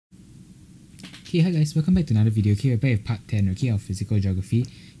Okay, hi guys, welcome back to another video. Okay, we're back with part 10, okay, of physical geography.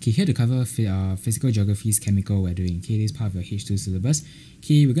 Okay, here to cover physical geography's chemical weathering. Okay, this is part of your H2 syllabus.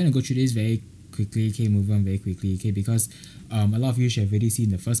 Okay, we're going to go through this very quickly, okay, move on very quickly, okay, because a lot of you should have already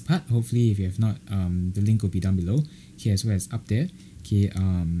seen the first part. Hopefully, if you have not, the link will be down below, okay, as well as up there. Okay,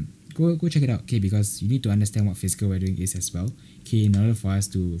 go check it out, okay, because you need to understand what physical weathering is as well, okay, in order for us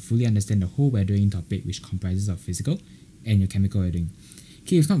to fully understand the whole weathering topic, which comprises of physical and your chemical weathering.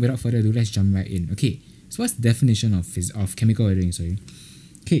 Okay, if not, without further ado, let's jump right in. Okay, so what's the definition of chemical weathering? Sorry.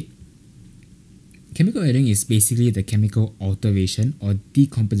 Okay, chemical weathering is basically the chemical alteration or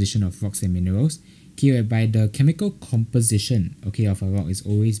decomposition of rocks and minerals. Okay, whereby the chemical composition, okay, of a rock is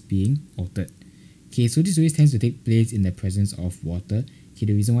always being altered. Okay, so this always tends to take place in the presence of water. Okay,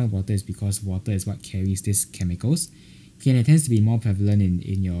 the reason why water is because water is what carries these chemicals. Okay, and it tends to be more prevalent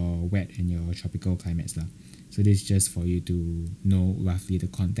in your wet and your tropical climates lah. So this is just for you to know roughly the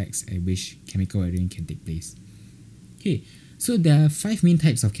context at which chemical weathering can take place. Okay, so there are 5 main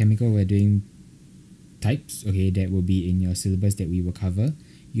types of chemical weathering types, okay, that will be in your syllabus that we will cover.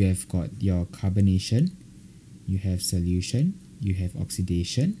 You have got your carbonation, you have solution, you have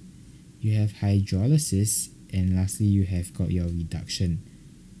oxidation, you have hydrolysis, and lastly you have got your reduction.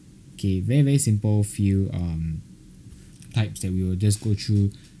 Okay, very simple few types that we will just go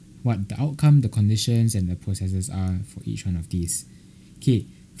through what the outcome, the conditions, and the processes are for each one of these. Okay,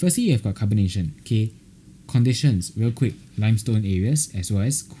 firstly you have got carbonation. Okay, conditions, real quick, limestone areas as well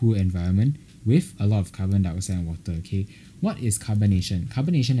as cool environment with a lot of carbon dioxide and water. Okay, what is carbonation?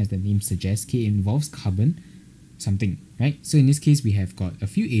 Carbonation, as the name suggests, okay, involves carbon something, right? So in this case we have got a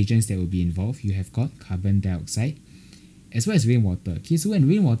few agents that will be involved. You have got carbon dioxide as well as rainwater. Okay, so when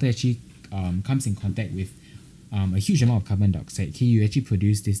rainwater actually comes in contact with a huge amount of carbon dioxide, okay, you actually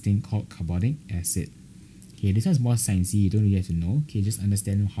produce this thing called carbonic acid. Okay, this one's more sciencey, you don't really have to know, okay, just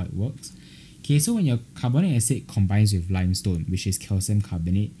understand how it works. Okay, so when your carbonic acid combines with limestone, which is calcium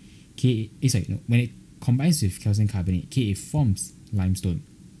carbonate, okay, when it combines with calcium carbonate, okay, it forms limestone.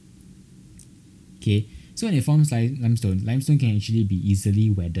 Okay, so when it forms limestone can actually be easily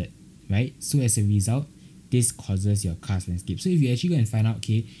weathered, right? So as a result, this causes your Karst landscape. So if you actually go and find out,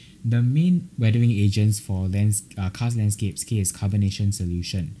 okay, the main weathering agents for Karst landscapes, okay, is carbonation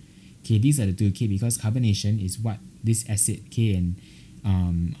solution. Okay, these are the two, okay, because carbonation is what this acid, okay, and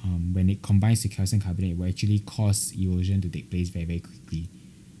when it combines with calcium carbonate, it will actually cause erosion to take place very quickly.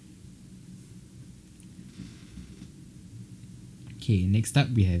 Okay, next up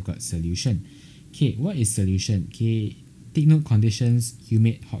we have got solution. Okay, what is solution? Okay, take note, conditions,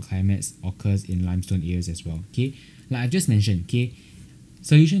 humid, hot climates occurs in limestone areas as well. Okay, like I've just mentioned, okay,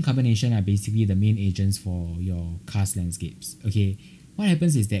 solution carbonation are basically the main agents for your Karst landscapes. Okay, what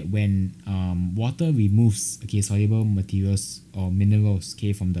happens is that when water removes, okay, soluble materials or minerals,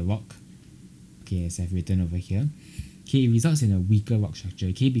 okay, from the rock, okay, as I've written over here, okay, it results in a weaker rock structure,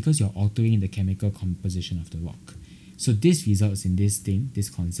 okay, because you're altering the chemical composition of the rock. So this results in this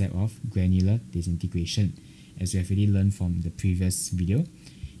concept of granular disintegration, as we have already learned from the previous video.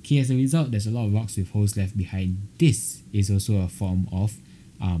 Okay, as a result, there's a lot of rocks with holes left behind. This is also a form of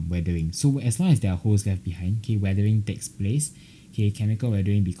weathering. So as long as there are holes left behind, okay, weathering takes place. Okay, chemical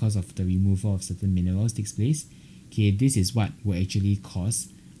weathering, because of the removal of certain minerals, takes place. Okay, this is what will actually cause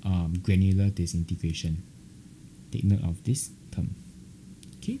granular disintegration. Take note of this term.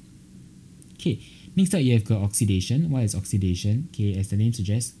 Okay, next up you have got oxidation. What is oxidation? Okay, as the name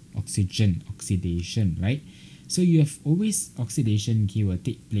suggests, oxidation, right? So you have always oxidation, okay, will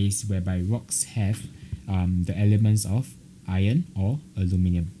take place whereby rocks have the elements of iron or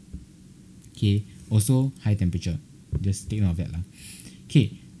aluminium. Okay, also high temperature. Just take note of that lah.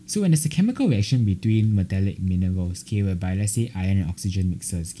 Okay, so when there's a chemical reaction between metallic minerals, okay, whereby let's say iron and oxygen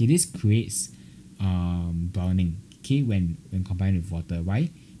mixes, okay, this creates browning, okay, when combined with water.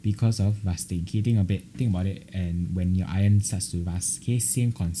 Why? Because of rusting. Okay, think about it, and when your iron starts to rust, okay,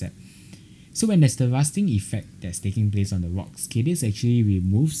 same concept. So when there's the rusting effect that's taking place on the rocks, okay, this actually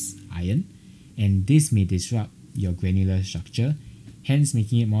removes iron, and this may disrupt your granular structure, hence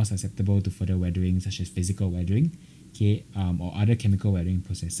making it more susceptible to further weathering, such as physical weathering, okay, or other chemical weathering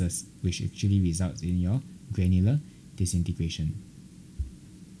processes, which actually results in your granular disintegration.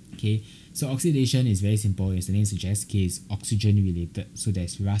 Okay, so oxidation is very simple, as the name suggests, okay, it's oxygen related. So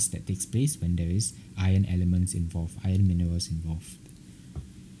there's rust that takes place when there is iron elements involved, iron minerals involved.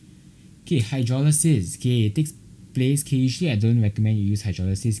 Okay, hydrolysis, okay, it takes place, okay, usually I don't recommend you use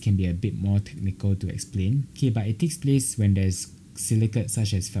hydrolysis, can be a bit more technical to explain, okay, but it takes place when there's silicate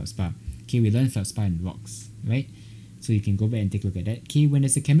such as feldspar. Okay, we learned feldspar in rocks, right? So you can go back and take a look at that. Okay, when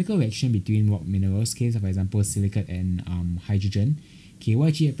there's a chemical reaction between rock minerals, okay, so for example silicate and hydrogen, Okay, what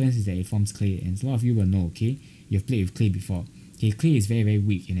actually happens is that it forms clay, and a lot of you will know, okay, you've played with clay before. Okay, clay is very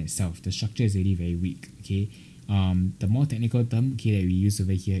weak in itself. The structure is really very weak. Okay, the more technical term, okay, that we use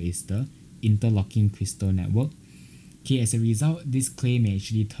over here is the interlocking crystal network. Okay, as a result, this clay may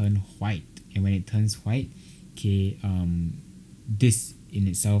actually turn white, and when it turns white, okay, this in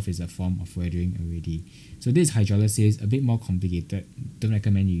itself is a form of weathering already. So this hydrolysis, a bit more complicated. Don't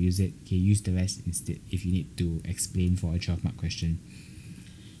recommend you use it. Okay, use the rest instead if you need to explain for a 12-mark question.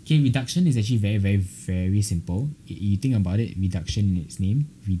 Okay, reduction is actually very simple. You think about it, reduction in its name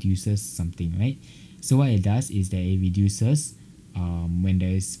reduces something, right? So what it does is that it reduces when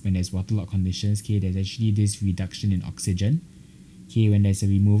there's waterlogged conditions. Okay, there's actually this reduction in oxygen. Okay, when there's a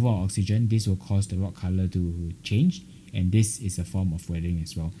removal of oxygen, this will cause the rock color to change, and this is a form of weathering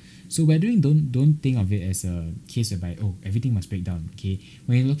as well. So weathering, don't think of it as a case whereby, oh, everything must break down. Okay,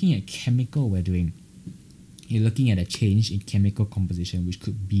 when you're looking at chemical weathering, you're looking at a change in chemical composition, which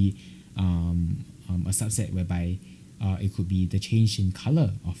could be a subset whereby it could be the change in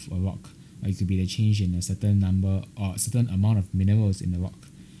color of a rock, or it could be the change in a certain number or a certain amount of minerals in the rock.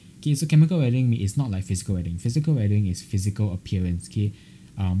 Okay, so chemical weathering is not like physical weathering. Physical weathering is physical appearance. Okay,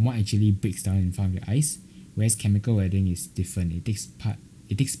 what actually breaks down in front of your eyes, whereas chemical weathering is different. It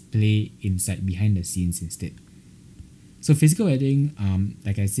takes play inside, behind the scenes instead. So physical weathering,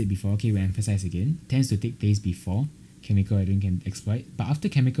 like I said before, okay, we'll emphasize again, tends to take place before chemical weathering can exploit. But after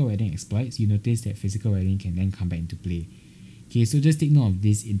chemical weathering exploits, you notice that physical weathering can then come back into play. Okay, so just take note of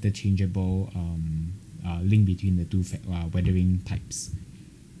this interchangeable link between the two weathering types.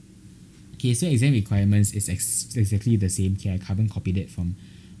 Okay, so exam requirements is exactly the same. Okay, I carbon copied it from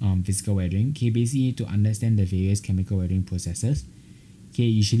physical weathering. Okay, basically to understand the various chemical weathering processes. Okay,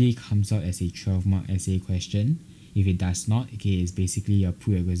 usually comes out as a 12-mark essay question. If it does not, okay, it's basically your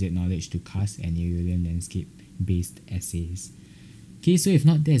prerequisite knowledge to Karst and Aeolian landscape based essays. Okay, so if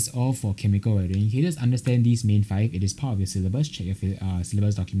not, that's all for chemical weathering. Okay, just understand these main 5. It is part of your syllabus. Check your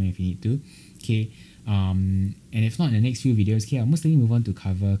syllabus document if you need to. Okay, and if not, in the next few videos, okay, I'll most likely move on to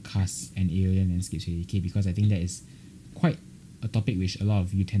cover Karst and Aeolian landscapes. Okay, because I think that is quite a topic which a lot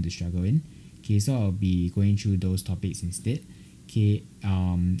of you tend to struggle in. Okay, so I'll be going through those topics instead. Okay,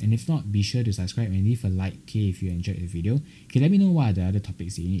 and if not, be sure to subscribe and leave a like, okay, if you enjoyed the video. Okay, let me know what are the other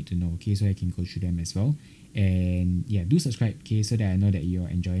topics that you need to know, okay, so I can go through them as well. And yeah, do subscribe, okay, so that I know that you're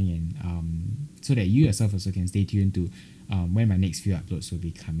enjoying, and so that you yourself also can stay tuned to when my next few uploads will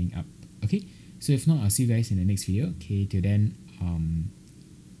be coming up. Okay, so if not, I'll see you guys in the next video. Okay, till then,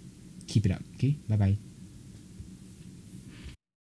 keep it up. Okay, bye bye.